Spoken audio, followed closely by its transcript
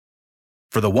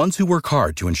For the ones who work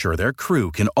hard to ensure their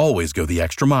crew can always go the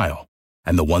extra mile,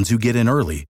 and the ones who get in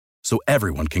early so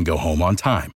everyone can go home on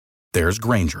time, there's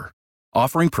Grainger,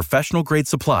 offering professional-grade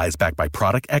supplies backed by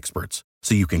product experts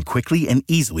so you can quickly and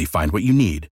easily find what you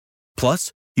need.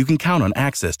 Plus, you can count on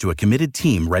access to a committed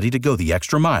team ready to go the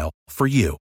extra mile for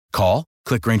you. Call,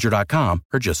 click Grainger.com,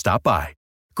 or just stop by.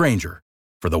 Grainger,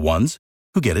 for the ones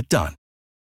who get it done.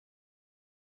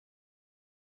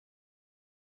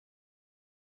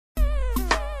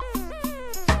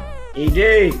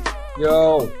 ED.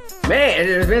 Yo. Man,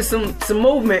 there's been some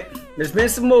movement. There's been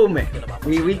some movement.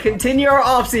 We continue our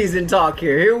off-season talk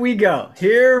here. Here we go. This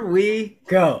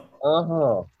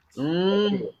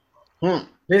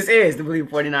is the Believe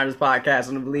 49ers podcast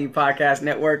on the Believe Podcast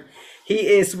Network. He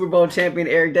is Super Bowl champion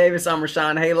Eric Davis. I'm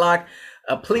Rashawn Haylock.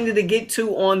 Plenty to get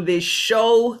to on this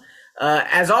show.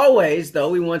 As always, though,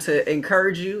 we want to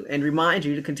encourage you and remind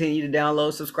you to continue to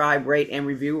download, subscribe, rate, and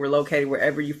review. We're located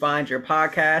wherever you find your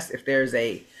podcast. If there's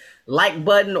a like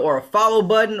button or a follow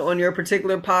button on your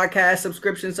particular podcast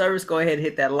subscription service, go ahead and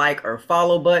hit that like or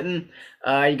follow button.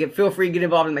 You can feel free to get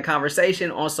involved in the conversation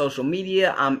on social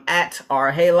media. I'm at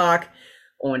R Haylock.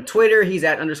 On Twitter, he's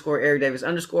at _Eric Davis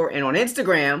 _ and on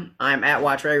Instagram, I'm at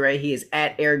Watch Ray Ray. He is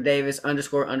at Eric Davis ______. That's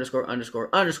 4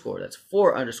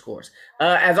 underscores.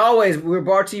 As always, we're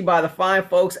brought to you by the fine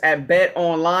folks at Bet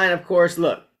Online. Of course,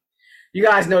 look, you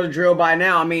guys know the drill by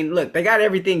now. I mean, look, they got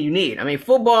everything you need. I mean,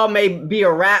 football may be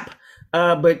a wrap,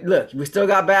 but look, we still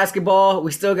got basketball.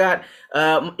 We still got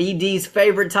ED's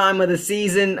favorite time of the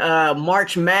season,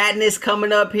 March Madness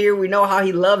coming up here. We know how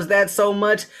he loves that so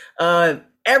much.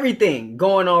 Everything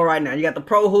going on right now. You got the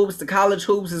pro hoops, the college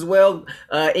hoops as well.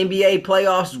 NBA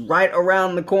playoffs right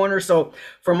around the corner. So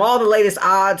from all the latest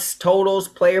odds, totals,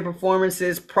 player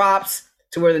performances, props,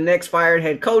 to where the next fired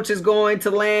head coach is going to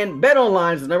land,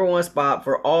 BetOnline is the #1 spot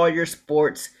for all your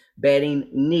sports betting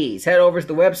needs. Head over to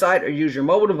the website or use your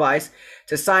mobile device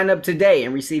to sign up today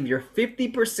and receive your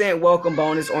 50% welcome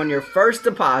bonus on your first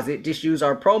deposit. Just use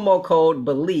our promo code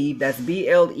BELIEVE, that's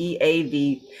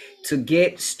BLEAV, to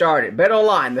get started.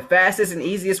 BetOnline, the fastest and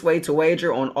easiest way to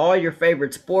wager on all your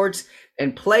favorite sports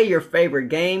and play your favorite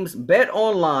games.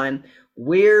 BetOnline,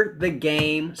 where the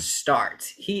game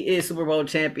starts. He is Super Bowl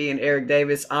champion Eric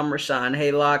Davis. I'm Rashawn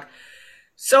Haylock.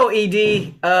 So,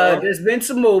 ED, there's been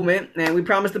some movement, and we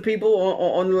promised the people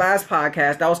on the last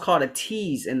podcast that was called a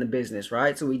tease in the business,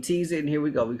 right? So we tease it, and here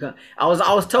we go. I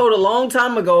was told a long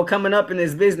time ago, coming up in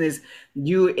this business,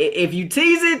 if you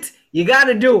tease it, you got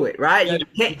to do it, right?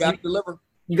 You got to deliver.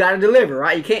 You got to deliver,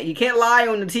 right? You can't lie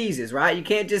on the teases, right? You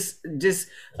can't just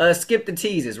skip the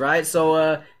teases, right?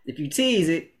 So if you tease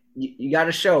it, you got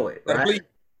to show it, right?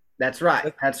 That's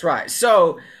right.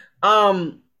 So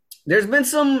there's been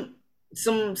some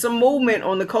movement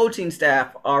on the coaching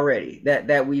staff already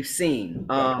that we've seen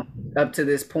up to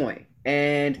this point.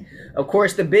 And of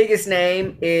course, the biggest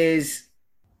name is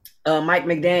Mike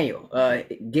McDaniel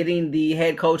getting the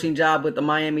head coaching job with the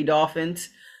Miami Dolphins.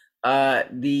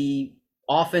 The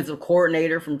offensive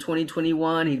coordinator from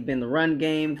 2021. He's been the run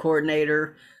game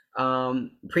coordinator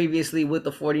previously with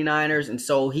the 49ers. And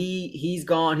so he's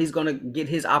gone. He's going to get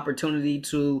his opportunity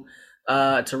to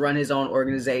run his own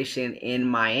organization in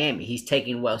Miami. He's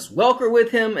taking Wes Welker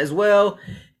with him as well.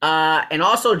 And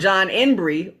also John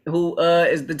Embry, who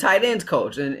is the tight ends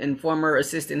coach and former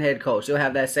assistant head coach. He'll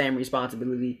have that same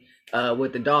responsibility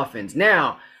with the Dolphins.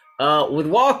 Now, with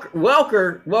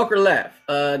Welker left.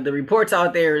 The reports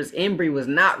out there is Embry was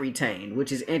not retained,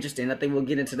 which is interesting. I think we'll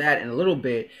get into that in a little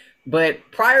bit. But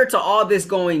prior to all this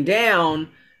going down,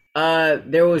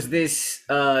 there was this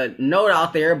note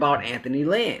out there about Anthony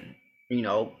Lynn,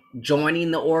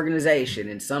 joining the organization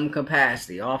in some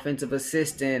capacity, offensive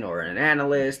assistant or an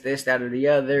analyst, this, that, or the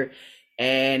other.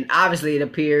 And obviously it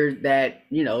appeared that,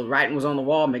 writing was on the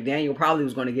wall. McDaniel probably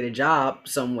was going to get a job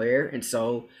somewhere. And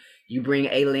so you bring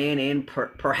A. Lynn in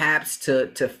perhaps to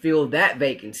fill that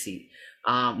vacancy.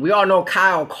 We all know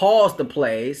Kyle calls the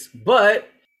plays, but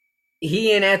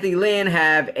he and Anthony Lynn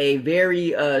have a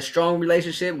very strong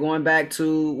relationship going back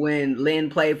to when Lynn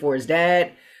played for his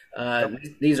dad.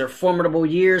 These are formidable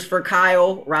years for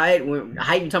Kyle, right? You're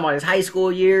talking about his high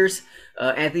school years.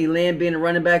 Anthony Lynn being a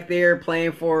running back there,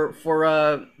 playing for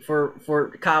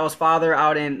Kyle's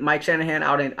father Mike Shanahan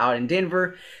out in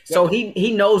Denver. So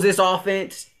he knows this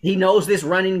offense. He knows this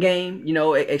running game,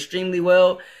 extremely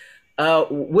well.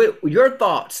 What your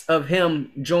thoughts of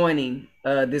him joining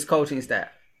this coaching staff?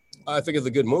 I think it's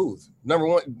a good move. Number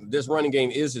one, this running game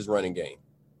is his running game.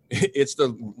 It's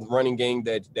the running game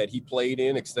that he played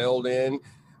in, excelled in,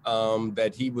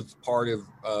 that he was part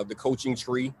of the coaching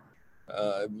tree.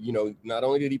 Not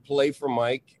only did he play for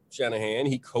Mike Shanahan.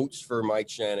 He coached for Mike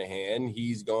Shanahan.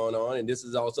 He's gone on, and this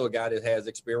is also a guy that has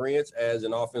experience as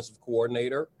an offensive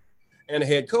coordinator and a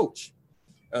head coach.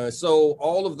 So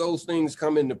all of those things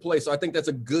come into play. So I think that's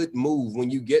a good move when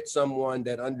you get someone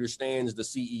that understands the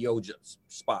CEO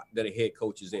spot that a head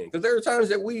coach is in. Because there are times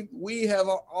that we have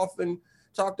often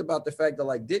talked about the fact that,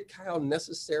 like, did Kyle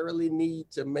necessarily need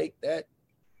to make that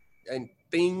a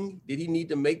thing? Did he need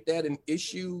to make that an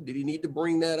issue? Did he need to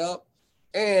bring that up?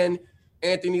 And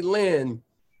Anthony Lynn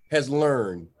has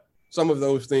learned some of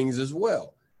those things as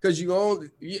well. Because you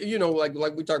know, like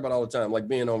we talk about all the time, like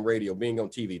being on radio, being on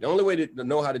TV. The only way to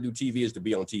know how to do TV is to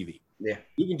be on TV. Yeah.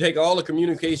 You can take all the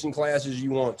communication classes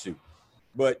you want to,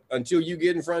 but until you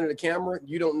get in front of the camera,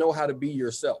 you don't know how to be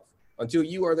yourself. Until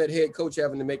you are that head coach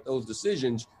having to make those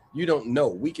decisions, you don't know.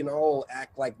 We can all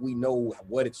act like we know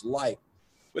what it's like,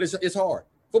 but it's hard.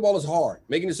 Football is hard.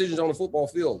 Making decisions on the football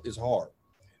field is hard.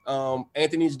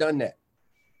 Anthony's done that.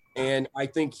 And I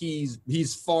think he's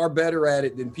far better at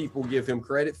it than people give him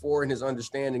credit for, and his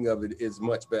understanding of it is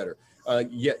much better.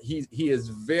 Yet he is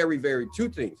very, very two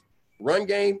things. Run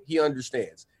game, he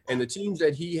understands. And the teams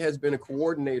that he has been a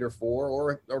coordinator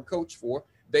for or coach for,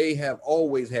 they have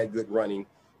always had good running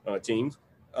teams.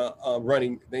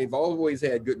 They've always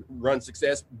had good run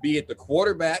success, be it the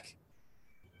quarterback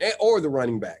or the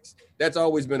running backs. That's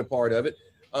always been a part of it.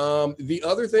 The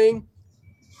other thing,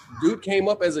 dude came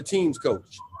up as a teams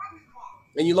coach.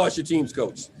 And you lost your team's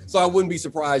coach, so I wouldn't be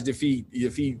surprised if he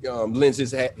lends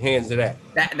his hands to that.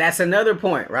 That's another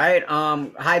point, right?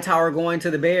 Hightower going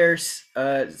to the Bears,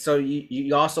 so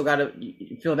you also got to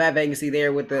fill that vacancy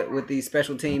there with the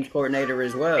special teams coordinator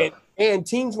as well. And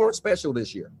teams weren't special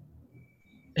this year.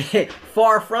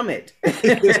 Far from it.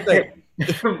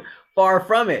 Far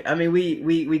from it. I mean,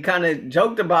 we kind of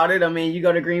joked about it. I mean, you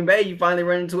go to Green Bay, you finally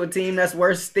run into a team that's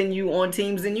worse than you on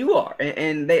teams than you are,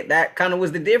 and that kind of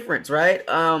was the difference, right?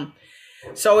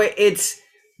 So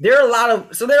there are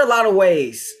a lot of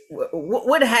ways.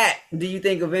 What hat do you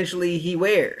think eventually he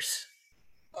wears?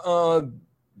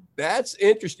 That's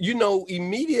interesting. You know,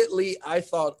 immediately I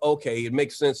thought, okay, it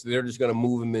makes sense that they're just going to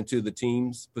move him into the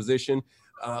team's position,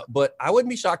 but I wouldn't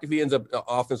be shocked if he ends up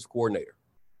offensive coordinator.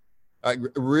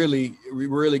 Really,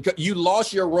 you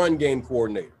lost your run game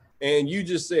coordinator, and you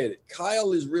just said it.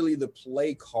 Kyle is really the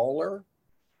play caller.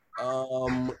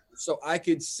 So I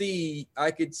could see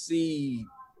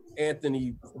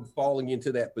Anthony falling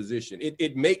into that position.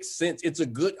 It makes sense. It's a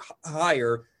good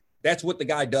hire. That's what the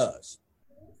guy does.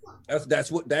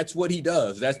 That's what he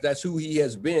does. That's who he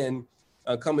has been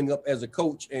coming up as a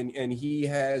coach, and he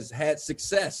has had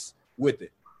success with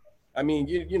it. I mean,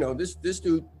 you know, this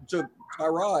dude took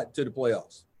Tyrod to the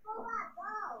playoffs.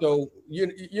 So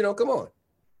you know, come on,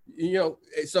 you know.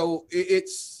 So it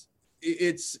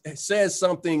says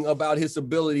something about his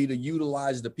ability to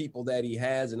utilize the people that he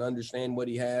has and understand what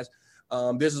he has.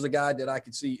 This is a guy that I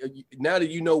could see now that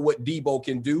you know what Debo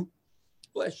can do.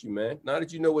 Bless you, man. Now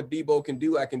that you know what Debo can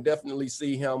do, I can definitely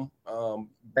see him.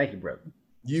 Thank you, brother.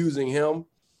 Using him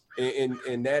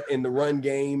in the run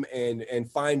game and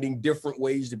finding different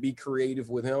ways to be creative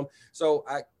with him. So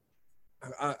I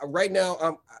right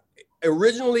now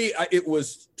originally it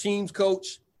was teams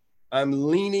coach. I'm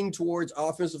leaning towards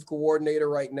offensive coordinator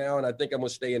right now, and I think I'm gonna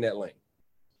stay in that lane.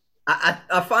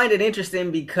 I find it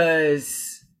interesting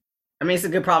because I mean it's a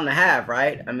good problem to have,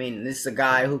 right? I mean, this is a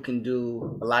guy who can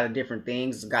do a lot of different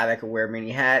things. It's a guy that can wear many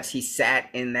hats. He sat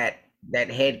in that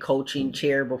head coaching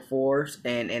chair before,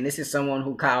 and this is someone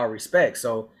who Kyle respects.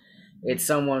 So it's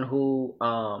someone who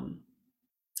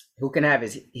can have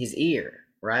his ear,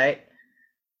 right?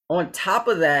 On top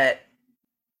of that,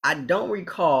 I don't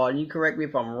recall, and you correct me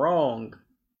if I'm wrong,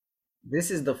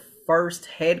 this is the first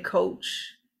head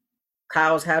coach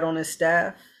Kyle's had on his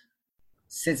staff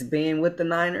since being with the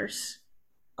Niners.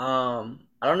 I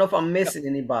don't know if I'm missing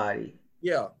anybody.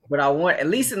 Yeah. But I want, at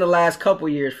least in the last couple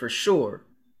years for sure.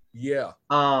 Yeah.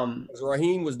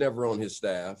 Raheem was never on his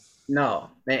staff.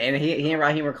 No. And he and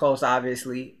Raheem are close,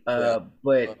 obviously.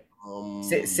 But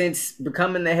since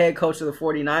becoming the head coach of the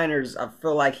 49ers, I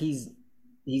feel like he's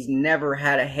never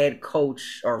had a head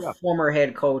coach or former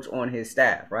head coach on his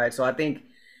staff, right? So I think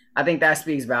that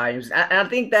speaks volumes. And I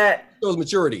think that shows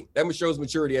maturity. That shows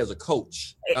maturity as a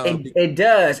coach. It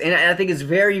does. And I think it's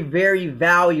very, very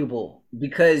valuable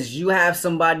because you have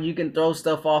somebody you can throw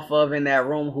stuff off of in that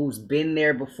room who's been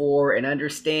there before and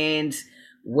understands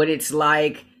what it's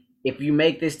like if you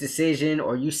make this decision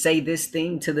or you say this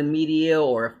thing to the media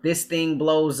or if this thing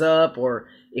blows up or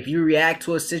if you react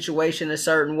to a situation a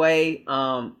certain way.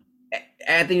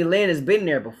 Anthony Lynn has been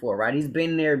there before, right? He's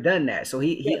been there, done that. So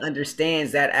he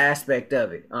understands that aspect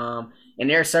of it. And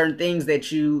there are certain things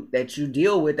that you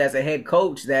deal with as a head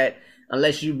coach that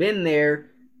unless you've been there,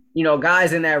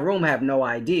 guys in that room have no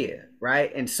idea,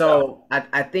 right? And so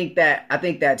I think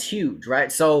that's huge,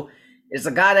 right? So it's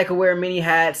a guy that can wear many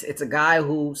hats. It's a guy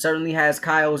who certainly has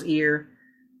Kyle's ear.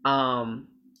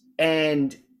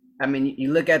 And I mean,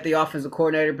 you look at the offensive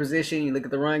coordinator position, you look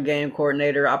at the run game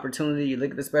coordinator opportunity, you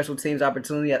look at the special teams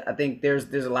opportunity. I think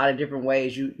there's a lot of different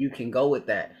ways you can go with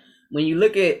that. When you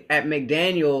look at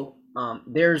McDaniel,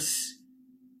 there's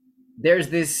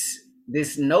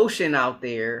this notion out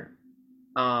there.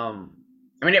 I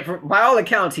mean, by all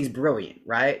accounts, he's brilliant,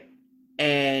 right?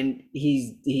 And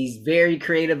he's very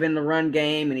creative in the run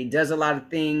game, and he does a lot of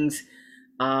things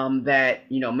that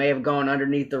may have gone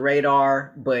underneath the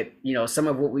radar, but some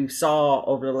of what we saw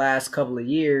over the last couple of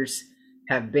years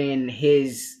have been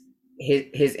his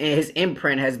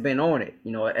imprint has been on it,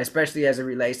 especially as it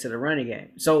relates to the running game.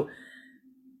 So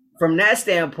from that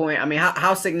standpoint, I mean,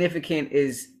 how significant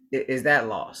is that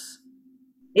loss?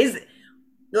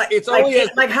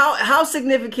 How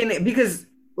significant? Because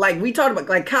like we talked about,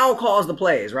 like Kyle calls the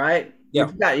plays, right?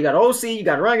 Yeah. You got OC, you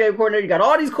got run game coordinator, you got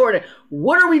all these coordinators.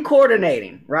 What are we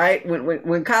coordinating, right?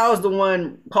 When Kyle's the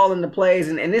one calling the plays,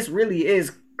 and this really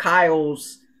is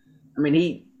Kyle's. I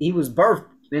mean, he was birthed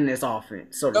in this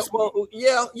offense, so to speak.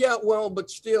 But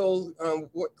still,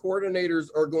 what coordinators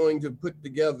are going to put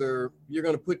together, you're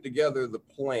going to put together the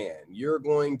plan. You're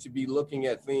going to be looking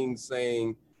at things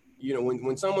saying,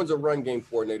 when someone's a run game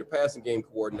coordinator, passing game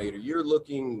coordinator, you're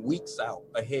looking weeks out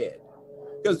ahead.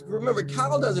 Because remember,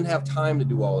 Kyle doesn't have time to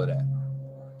do all of that.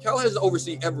 Kyle has to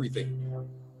oversee everything.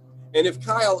 And if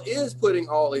Kyle is putting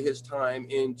all of his time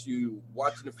into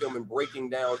watching the film and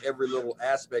breaking down every little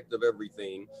aspect of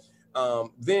everything,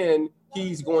 then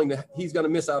he's going to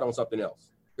miss out on something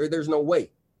else. There's no way.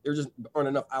 There just aren't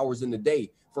enough hours in the day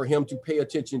for him to pay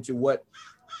attention to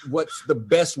what's the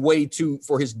best way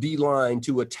for his D line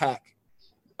to attack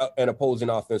an opposing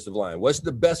offensive line. What's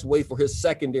the best way for his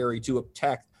secondary to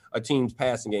attack a team's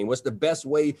passing game? What's the best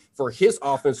way for his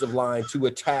offensive line to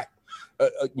attack,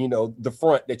 the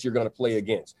front that you're going to play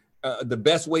against? The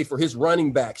best way for his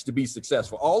running backs to be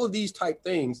successful. All of these type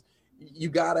things, you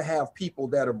got to have people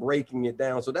that are breaking it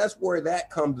down. So that's where that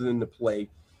comes into play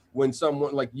when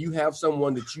someone like you have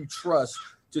someone that you trust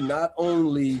to not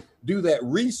only do that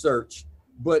research,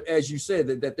 but as you said,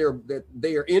 that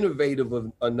they are innovative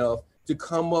enough to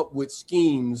come up with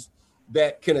schemes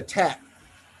that can attack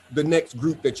the next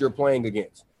group that you're playing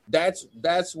against. That's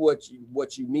what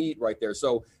you need right there.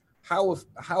 So how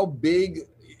big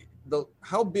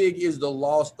is the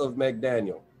loss of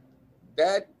McDaniel?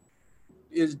 That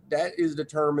is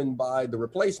determined by the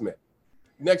replacement.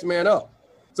 Next man up.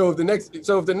 So if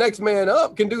the next man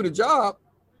up can do the job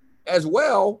as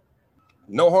well,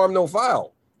 no harm, no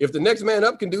foul. If the next man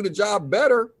up can do the job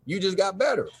better, you just got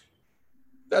better.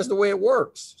 That's the way it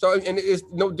works. So, and it's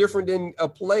no different than a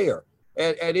player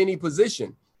at any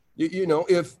position.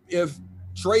 If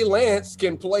Trey Lance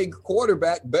can play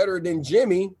quarterback better than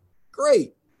Jimmy,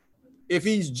 great. If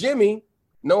he's Jimmy,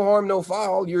 no harm, no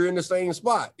foul. You're in the same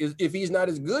spot. If he's not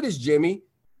as good as Jimmy,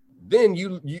 then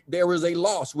there is a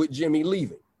loss with Jimmy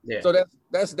leaving. Yeah. So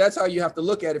that's how you have to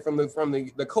look at it from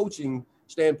the coaching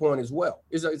standpoint as well.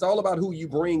 It's all about who you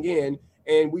bring in,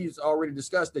 and we've already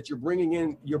discussed that you're bringing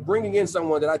in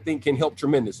someone that I think can help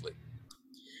tremendously.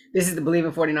 This is the Believe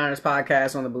in 49ers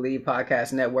podcast on the Believe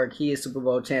Podcast Network. He is Super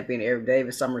Bowl champion Eric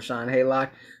Davis, I'm Rashawn Haylock.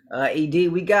 ED,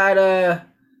 we got a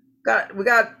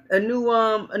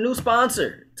new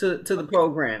sponsor to the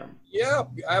program. Yeah,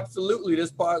 absolutely.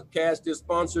 This podcast is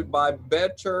sponsored by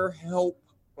BetterHelp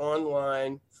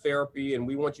Online Therapy, and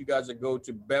we want you guys to go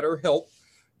to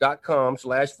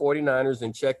betterhelp.com/49ers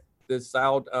and check this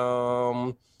out.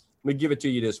 Let me give it to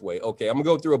you this way. Okay, I'm gonna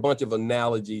go through a bunch of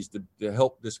analogies to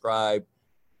help describe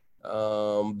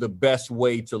the best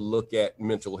way to look at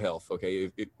mental health.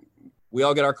 Okay, we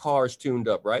all get our cars tuned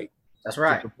up, right? That's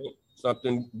right.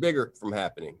 Something bigger from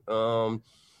happening.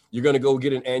 You're going to go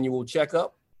get an annual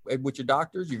checkup with your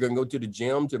doctors. You're going to go to the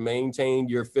gym to maintain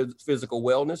your physical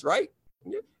wellness, right?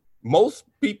 Most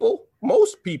people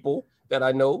that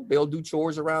I know, they'll do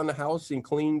chores around the house and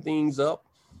clean things up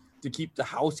to keep the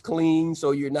house clean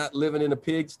so you're not living in a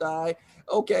pigsty.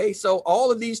 Okay, so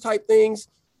all of these type things,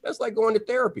 that's like going to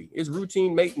therapy. It's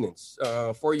routine maintenance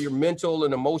for your mental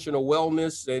and emotional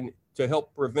wellness and to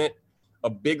help prevent a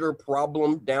bigger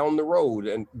problem down the road.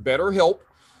 And BetterHelp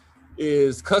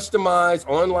is customized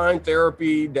online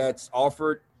therapy that's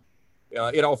offered.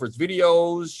 It offers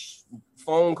videos,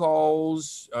 phone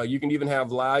calls. You can even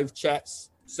have live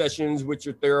chats sessions with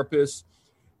your therapist.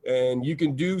 And you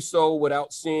can do so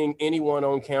without seeing anyone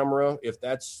on camera if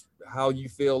that's how you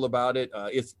feel about it.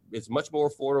 It's much more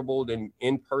affordable than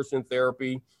in-person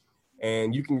therapy,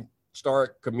 and you can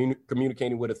start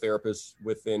communicating with a therapist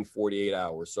within 48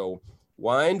 hours. So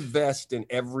why invest in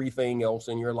everything else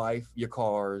in your life, your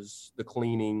cars, the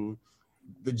cleaning,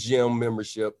 the gym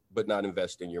membership, but not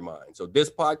invest in your mind? So this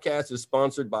podcast is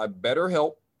sponsored by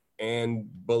BetterHelp, and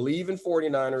Believe in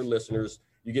 49er listeners,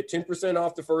 you get 10%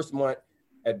 off the first month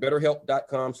at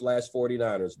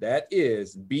betterhelp.com/49ers. That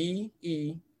is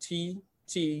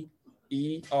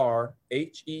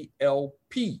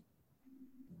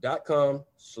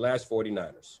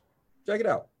BETTERHELP.com/49ers. Check it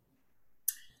out.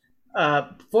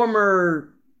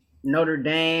 Former Notre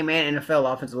Dame and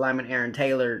NFL offensive lineman Aaron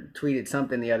Taylor tweeted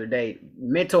something the other day.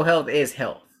 Mental health is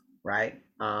health, right?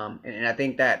 And I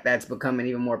think that's becoming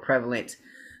even more prevalent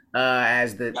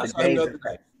as the days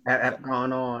have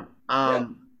gone on.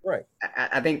 Right.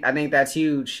 I think that's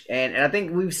huge, and I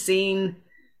think we've seen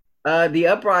the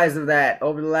uprise of that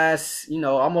over the last,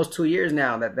 almost 2 years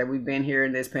now that we've been here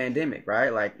in this pandemic,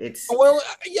 right? Like it's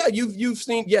you've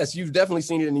seen, yes, you've definitely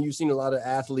seen it, and you've seen a lot of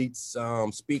athletes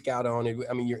speak out on it.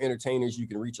 I mean, you're entertainers, you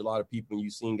can reach a lot of people, and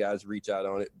you've seen guys reach out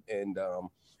on it, and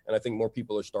I think more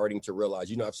people are starting to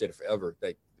realize. I've said it forever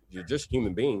that you're just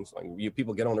human beings. Like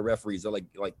people get on the referees, they're like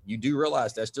you do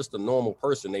realize that's just a normal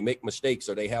person. They make mistakes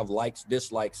or they have likes,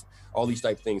 dislikes, all these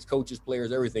type of things. Coaches,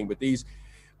 players, everything. But these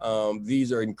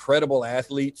are incredible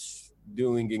athletes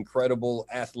doing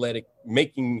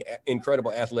making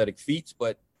incredible athletic feats.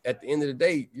 But at the end of the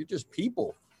day, you're just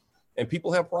people, and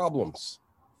people have problems,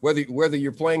 whether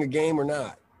you're playing a game or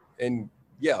not. And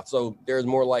so there's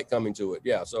more light coming to it.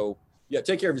 So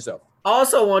take care of yourself. I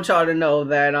also want y'all to know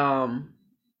that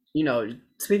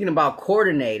speaking about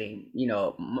coordinating,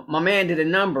 my man did a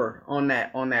number on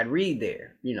that read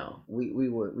there.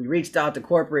 We reached out to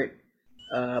corporate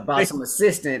about some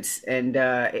assistance, and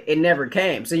it never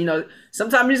came. So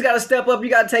sometimes you just got to step up. You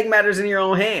got to take matters in your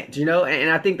own hands. And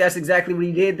I think that's exactly what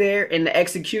he did there. And the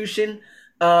execution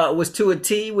was to a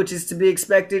T, which is to be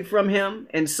expected from him.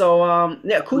 And so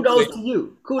kudos to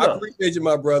you. Kudos. I appreciate you,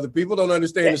 my brother. People don't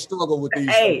understand the struggle with these.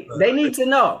 Hey, they need to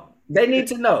know. They need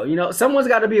to know. Someone's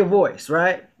got to be a voice,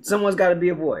 right? Someone's got to be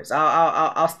a voice.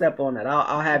 I'll step on that.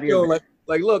 I'll have you.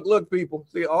 Look, people.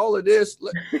 See, all of this,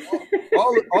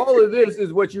 all of this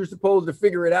is what you're supposed to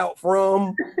figure it out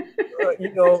from.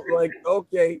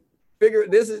 Okay, figure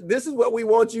this is what we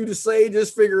want you to say.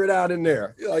 Just figure it out in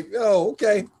there. You're like, oh,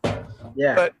 okay.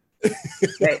 Yeah. But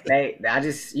I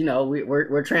just,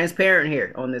 we're transparent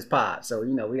here on this pod. So,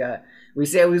 we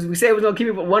said we're gonna keep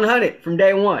it 100 from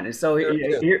day one, and so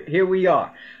here we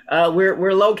are.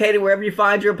 We're located wherever you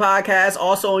find your podcast.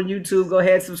 Also on YouTube, go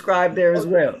ahead, subscribe there as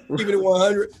well. Keeping it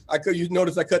 100. You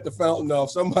notice I cut the fountain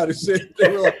off. Somebody said they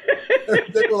were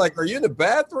like, "Are you in the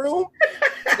bathroom?"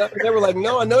 They were like,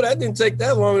 "No, I know that didn't take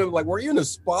that long." They were like, "Were you in the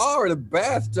spa or the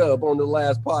bathtub on the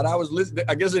last pod?" I was listening.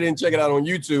 I guess I didn't check it out on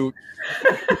YouTube.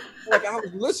 I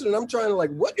was listening. I'm trying to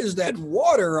what is that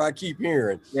water I keep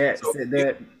hearing? Yeah, so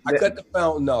I cut the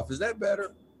fountain off. Is that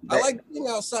better? I like being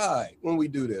outside when we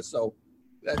do this. So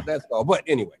that's all. But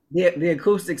anyway, the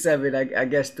acoustics of it, I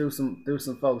guess, threw some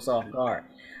folks off guard.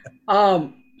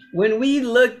 When we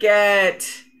look at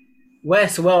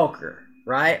Wes Welker,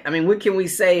 right? I mean, what can we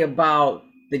say about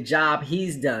the job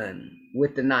he's done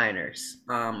with the Niners?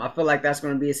 I feel like that's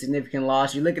going to be a significant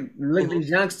loss. You look at these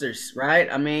youngsters,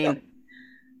 right? I mean,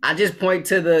 I just point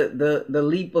to the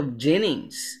leap of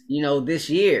Jennings, this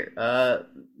year.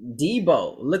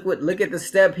 Debo, look at the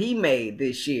step he made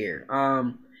this year.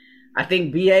 I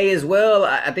think BA as well.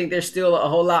 I think there's still a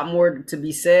whole lot more to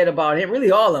be said about him.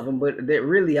 Really, all of them, but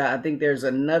I think there's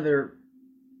a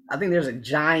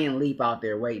giant leap out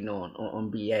there waiting on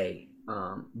BA.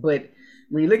 But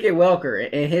when you look at Welker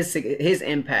and his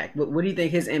impact, what do you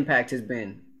think his impact has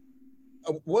been?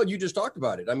 Well, you just talked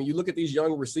about it. I mean, you look at these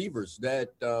young receivers that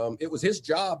it was his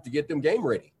job to get them game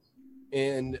ready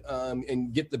and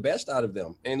get the best out of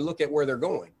them, and look at where they're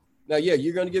going. Now,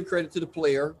 you're going to give credit to the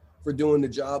player for doing the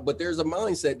job, but there's a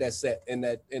mindset that's set in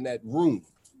that room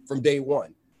from day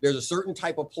one. There's a certain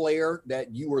type of player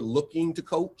that you are looking to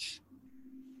coach,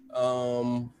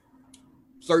 certain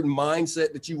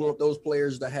mindset that you want those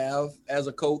players to have as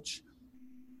a coach,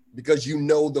 because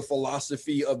the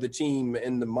philosophy of the team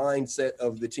and the mindset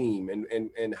of the team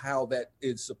and how that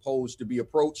is supposed to be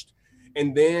approached.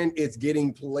 And then it's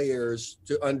getting players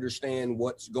to understand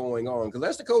what's going on, because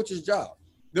that's the coach's job.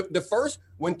 The first,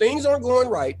 when things aren't going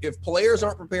right, if players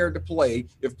aren't prepared to play,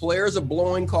 if players are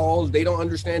blowing calls, they don't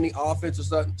understand the offense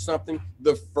or something,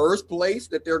 the first place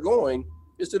that they're going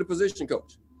is to the position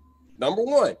coach. Number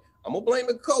one, I'm going to blame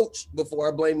the coach before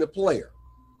I blame the player.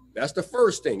 That's the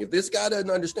first thing. If this guy doesn't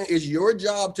understand, it's your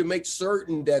job to make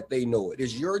certain that they know it.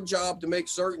 It's your job to make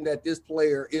certain that this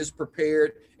player is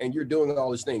prepared and you're doing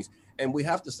all these things. And we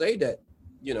have to say that,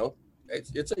 you know,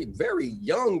 it's a very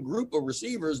young group of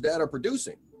receivers that are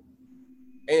producing.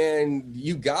 And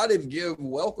you got to give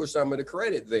Welker some of the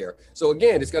credit there. So,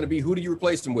 again, it's going to be, who do you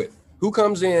replace him with? Who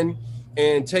comes in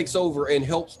and takes over and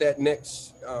helps that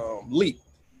next leap?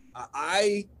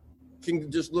 I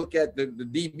can just look at the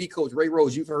DB coach, Ray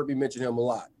Rose. You've heard me mention him a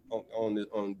lot on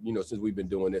you know, since we've been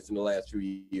doing this in the last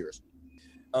few years.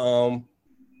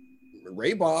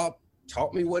 Ray Bob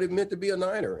taught me what it meant to be a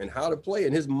Niner and how to play,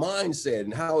 and his mindset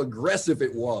and how aggressive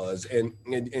it was, and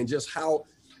just how,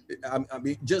 I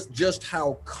mean, just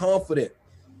how confident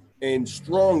and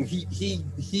strong he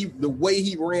the way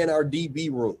he ran our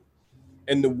DB room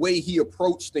and the way he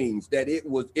approached things, that it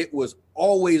was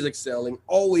always excelling,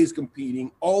 always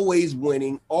competing, always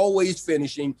winning, always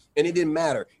finishing. And it didn't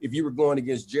matter if you were going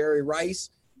against Jerry Rice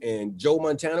and Joe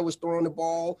Montana was throwing the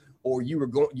ball, or you were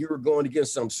going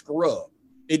against some scrub.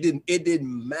 It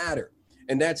didn't matter.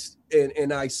 And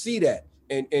and I see that.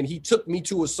 And he took me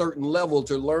to a certain level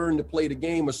to learn to play the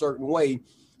game a certain way,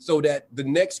 so that the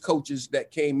next coaches that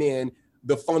came in,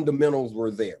 the fundamentals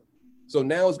were there. So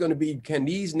now it's going to be, can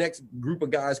these next group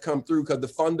of guys come through? Because the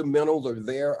fundamentals are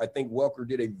there. I think Welker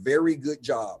did a very good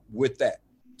job with that,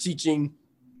 teaching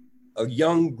a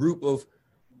young group of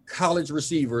college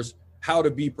receivers how to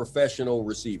be professional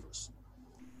receivers.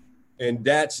 And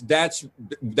that's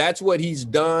what he's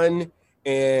done.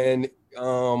 And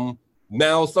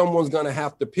now someone's going to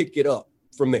have to pick it up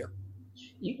from there.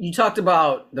 You talked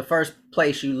about the first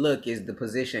place you look is the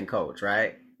position coach,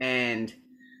 right? And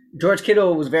George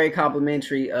Kittle was very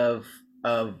complimentary of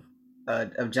John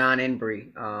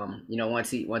Embry, you know, once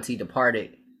he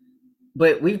departed.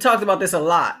 But we've talked about this a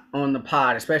lot on the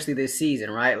pod, especially this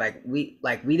season, right? Like we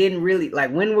didn't really,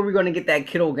 like, when were we going to get that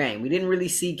Kittle game? We didn't really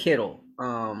see Kittle.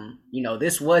 You know,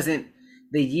 this wasn't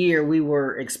the year we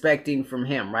were expecting from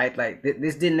him, right? Like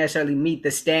this didn't necessarily meet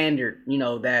the standard, you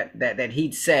know, that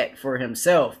he'd set for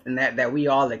himself and that we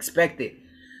all expected.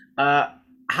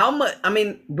 How much? I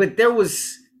mean, but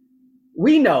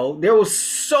we know there was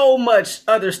so much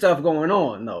other stuff going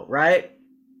on, though, right?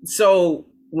 So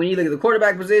when you look at the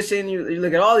quarterback position, you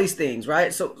look at all these things,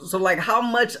 right? So like, how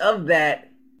much of that,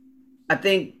 I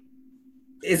think,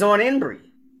 is on Embry?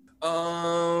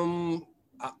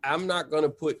 I'm not going to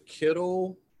put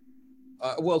Kittle.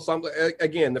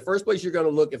 Again, the first place you're going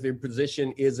to look, if your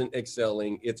position isn't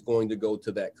excelling, it's going to go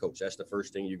to that coach. That's the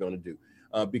first thing you're going to do,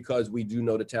 because we do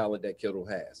know the talent that Kittle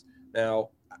has. Now,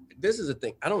 this is the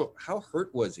thing. I don't know, how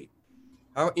hurt was he?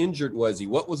 How injured was he?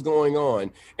 What was going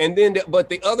on? And then, but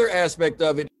the other aspect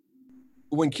of it,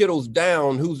 when Kittle's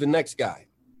down, who's the next guy?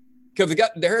 Because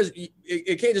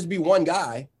it can't just be one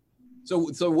guy.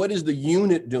 So what is the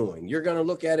unit doing? You're going to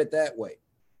look at it that way.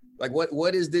 Like,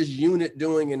 what is this unit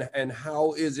doing, and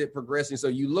how is it progressing? So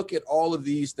you look at all of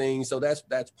these things. So that's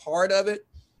part of it.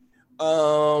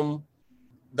 The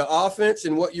offense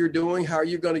and what you're doing, how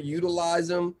you're going to utilize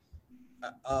them.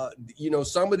 You know,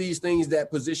 some of these things that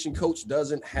position coach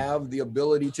doesn't have the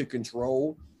ability to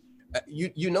control.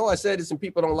 You know, I said this and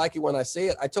people don't like it when I say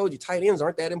it. I told you tight ends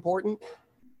aren't that important.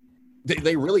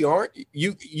 They really aren't.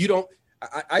 You don't.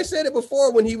 I said it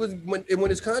before when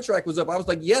his contract was up. I was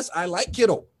like, yes, I like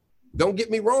Kittle. Don't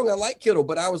get me wrong, I like Kittle,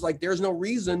 but I was like, there's no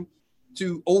reason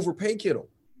to overpay Kittle.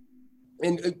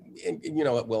 And you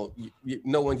know, well,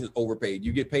 no one is overpaid.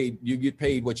 You get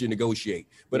paid what you negotiate.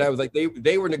 But I was like,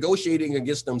 they were negotiating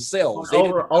against themselves.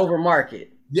 Over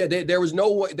market. Yeah, there was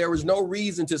no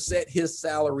reason to set his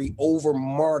salary over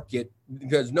market,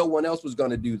 because no one else was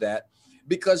going to do that,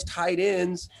 because tight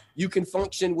ends, you can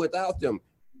function without them.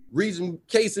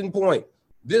 Case in point,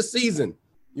 this season,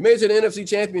 you made it to the NFC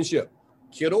Championship.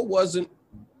 Kittle wasn't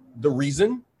the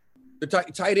reason. The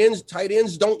tight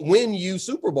ends don't win you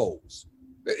Super Bowls.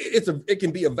 It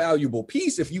can be a valuable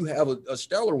piece if you have a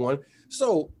stellar one.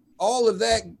 So all of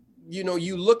that, you know,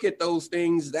 you look at those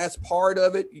things, that's part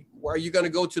of it. Where you're going to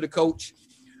go to the coach.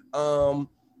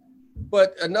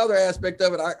 But another aspect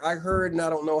of it, I heard, and I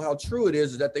don't know how true it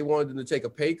is that they wanted them to take a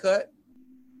pay cut.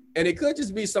 And it could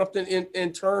just be something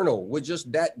internal with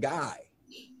just that guy.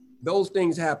 Those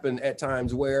things happen at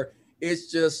times where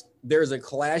it's just, there's a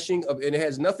clashing of, and it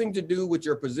has nothing to do with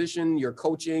your position, your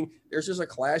coaching. There's just a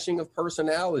clashing of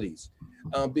personalities,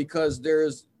 because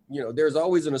there's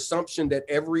always an assumption that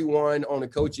everyone on the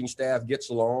coaching staff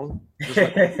gets along, just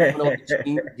like everyone on the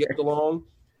team gets along.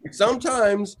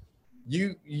 Sometimes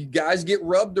you guys get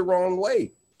rubbed the wrong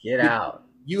way. Get out.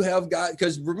 You have guys,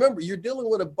 because remember, you're dealing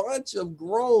with a bunch of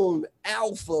grown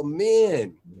alpha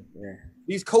men. Yeah.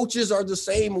 These coaches are the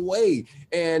same way.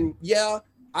 And yeah,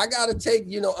 I got to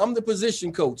take, I'm the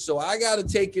position coach. So I got to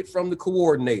take it from the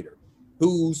coordinator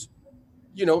who's,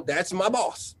 that's my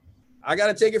boss. I got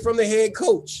to take it from the head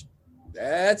coach.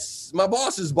 That's my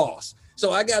boss's boss.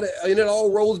 So and it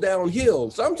all rolls downhill.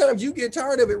 Sometimes you get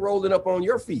tired of it rolling up on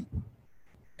your feet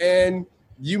and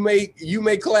you may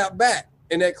clap back,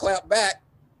 and that clap back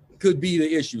could be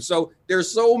the issue. So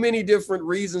there's so many different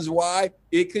reasons why.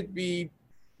 It could be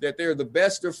that they're the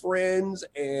best of friends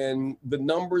and the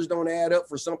numbers don't add up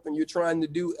for something you're trying to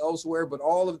do elsewhere, but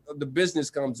all of the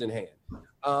business comes in hand.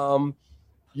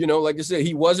 Like I said,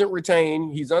 he wasn't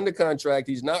retained. He's under contract.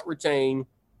 He's not retained.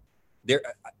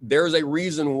 There's a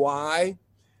reason why.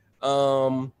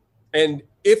 And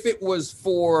if it was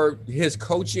for his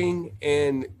coaching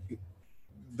and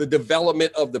the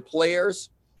development of the players,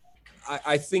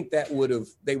 I think they would have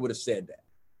said that.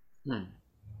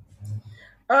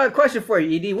 Question for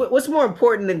you, Ed. What's more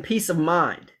important than peace of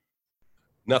mind?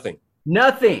 Nothing.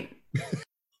 Nothing.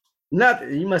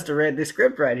 You must have read this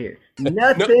script right here.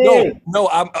 Nothing. No,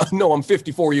 I'm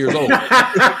 54 years old.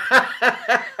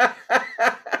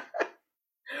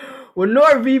 Well,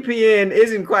 NordVPN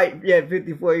isn't quite yet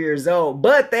 54 years old,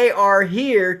 but they are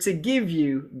here to give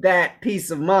you that peace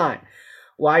of mind.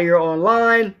 While you're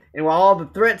online and while all the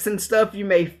threats and stuff you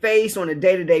may face on a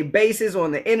day-to-day basis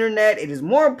on the internet, it is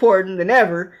more important than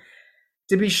ever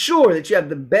to be sure that you have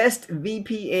the best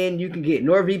VPN you can get.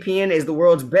 NordVPN is the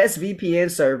world's best VPN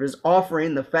service,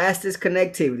 offering the fastest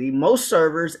connectivity, most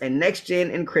servers, and next-gen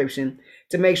encryption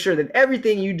to make sure that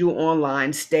everything you do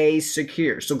online stays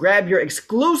secure. So grab your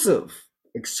exclusive,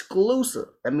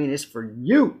 I mean it's for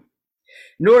you,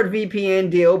 NordVPN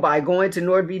deal by going to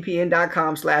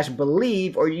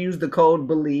nordvpn.com/believe or use the code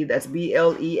BELIEVE, that's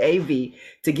BLEAV,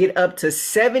 to get up to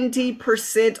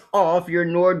 70% off your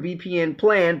NordVPN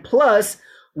plan, plus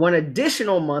one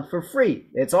additional month for free.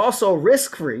 It's also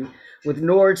risk-free with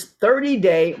Nord's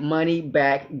 30-day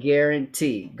money-back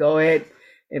guarantee. Go ahead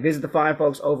and visit the fine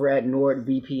folks over at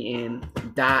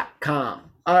nordvpn.com.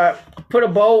 Put a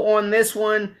bow on this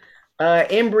one.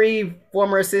 Embry,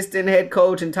 former assistant head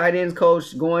coach and tight ends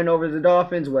coach, going over to the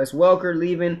Dolphins. Wes Welker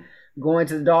leaving, going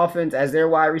to the Dolphins as their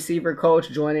wide receiver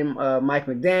coach, joining Mike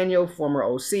McDaniel, former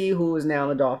OC, who is now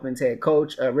the Dolphins head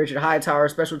coach. Richard Hightower,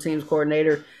 special teams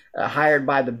coordinator, hired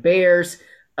by the Bears.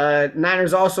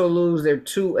 Niners also lose their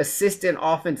 2 assistant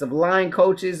offensive line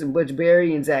coaches, Butch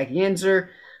Berry and Zach Yenzer.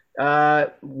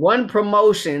 One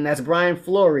promotion, that's Brian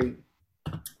Fleury.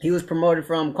 He was promoted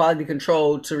from quality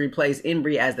control to replace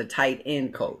Embry as the tight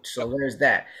end coach. So there's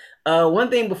that. One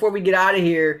thing before we get out of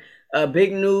here,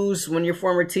 big news: one of your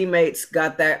former teammates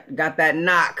got that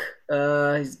knock.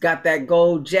 He's got that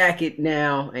gold jacket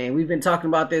now, and we've been talking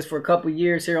about this for a couple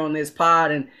years here on this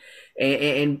pod.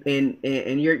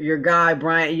 And your guy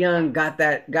Bryant Young got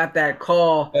that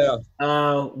call. Yeah.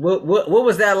 What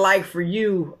was that like for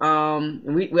you?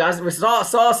 We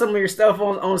saw some of your stuff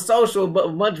on social,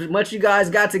 but much you guys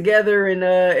got together in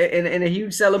a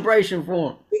huge celebration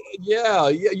for him. Yeah,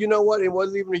 you know what? It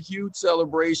wasn't even a huge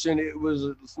celebration. It was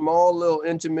a small little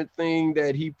intimate thing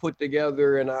that he put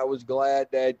together, and I was glad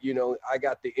that I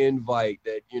got the invite.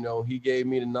 That he gave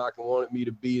me the knock and wanted me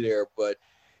to be there, but.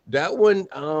 That one,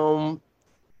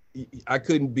 I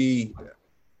couldn't be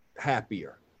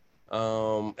happier.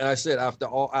 And I said,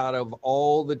 out of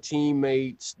all the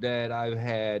teammates that I've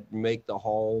had make the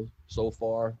Hall so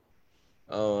far,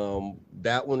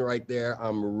 that one right there,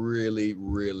 I'm really,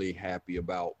 really happy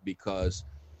about, because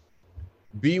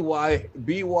BY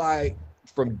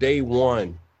from day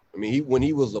one, I mean, when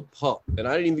he was a pup, and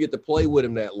I didn't even get to play with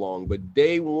him that long, but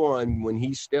day one, when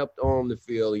he stepped on the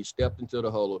field, he stepped into the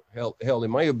huddle. Hell, it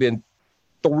might have been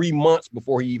 3 months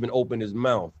before he even opened his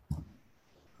mouth.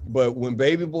 But when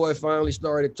baby boy finally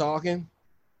started talking,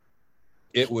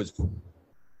 it was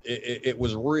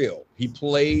real. He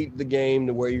played the game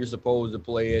the way you're supposed to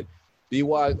play it.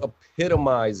 BY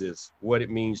epitomizes what it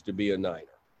means to be a Niner.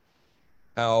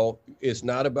 How it's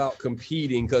not about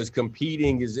competing, because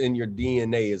competing is in your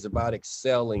DNA. It's about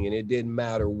excelling, and it didn't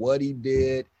matter what he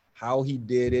did, how he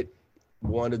did it.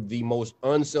 One of the most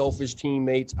unselfish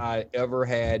teammates I ever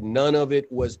had. None of it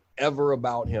was ever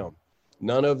about him. He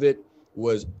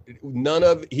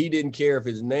didn't care if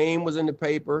his name was in the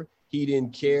paper. He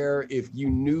didn't care if you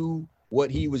knew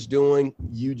what he was doing.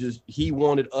 He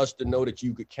wanted us to know that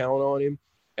you could count on him.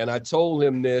 And I told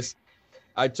him this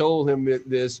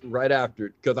right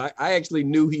after, because I actually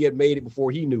knew he had made it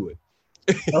before he knew it.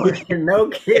 No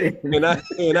kidding. and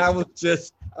I was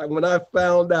just, when I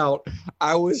found out,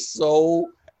 I was so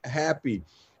happy.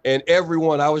 And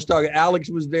everyone, Alex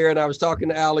was there, and I was talking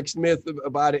to Alex Smith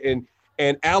about it, and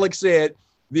And Alex said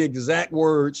the exact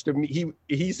words to me.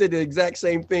 He said the exact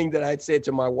same thing that I'd said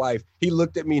to my wife. He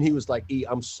looked at me and he was like, E,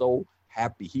 I'm so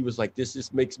happy. He was like, this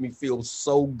just makes me feel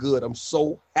so good. I'm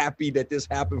so happy that this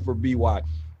happened for BY.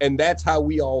 And that's how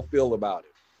we all feel about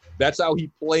it. That's how he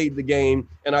played the game.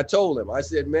 And I told him, I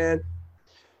said, man,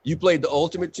 you played the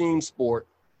ultimate team sport.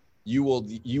 You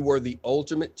were the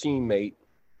ultimate teammate.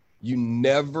 You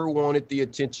never wanted the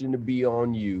attention to be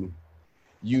on you.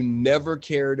 You never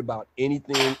cared about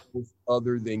anything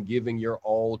other than giving your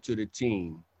all to the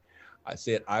team. I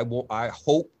said, I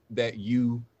hope that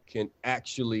you can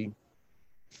actually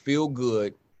feel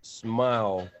good,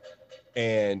 smile,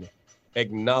 and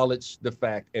acknowledge the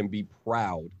fact and be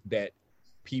proud that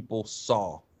people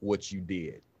saw what you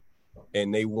did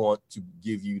and they want to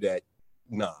give you that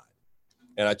nod.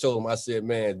 And I told him, I said,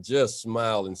 man, just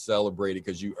smile and celebrate it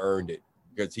because you earned it,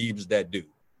 because he was that dude.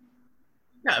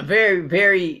 Very,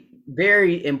 very,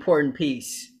 very important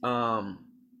piece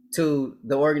to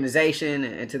the organization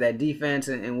and to that defense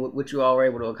and what you all were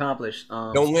able to accomplish.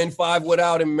 Don't win 5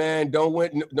 without him, man. Don't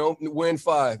win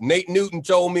 5. Nate Newton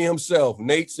told me himself.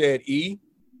 Nate said, E,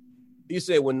 he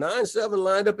said, when 9-7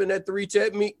 lined up in that 3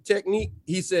 technique,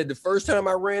 he said, the first time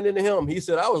I ran into him, he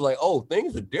said, I was like, oh,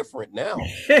 things are different now.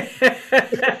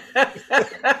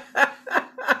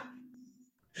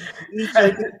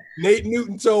 Nate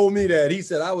Newton told me that. He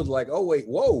said, I was like, oh, wait,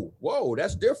 whoa,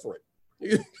 that's different.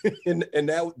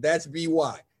 and that's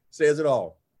BY. Says it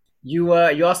all. You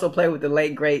also play with the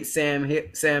late, great Sam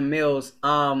Mills.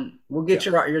 We'll get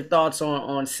your thoughts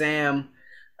on Sam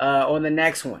on the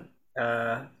next one.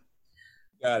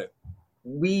 Got it.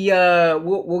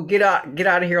 We'll get out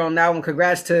of here on that one.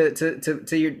 Congrats to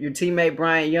your teammate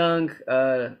Bryant Young,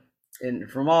 and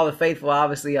from all the faithful,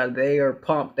 obviously they are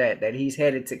pumped that he's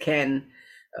headed to Canton.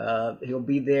 He'll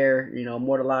be there,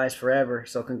 immortalized forever.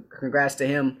 So congrats to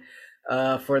him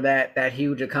for that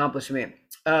huge accomplishment.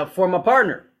 For my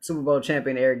partner, Super Bowl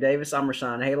champion Eric Davis, I'm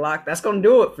Rashawn Haylock. That's going to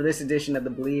do it for this edition of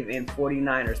the Believe in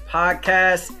 49ers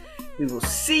podcast. We will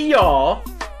see y'all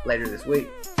later this week.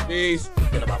 Peace.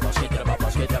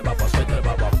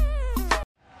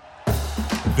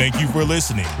 Thank you for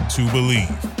listening to Believe.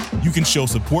 You can show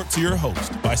support to your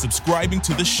host by subscribing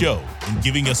to the show and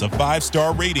giving us a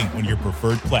 5-star rating on your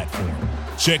preferred platform.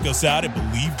 Check us out at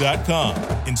Believe.com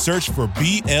and search for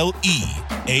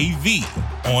BLEAV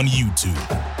on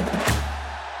YouTube.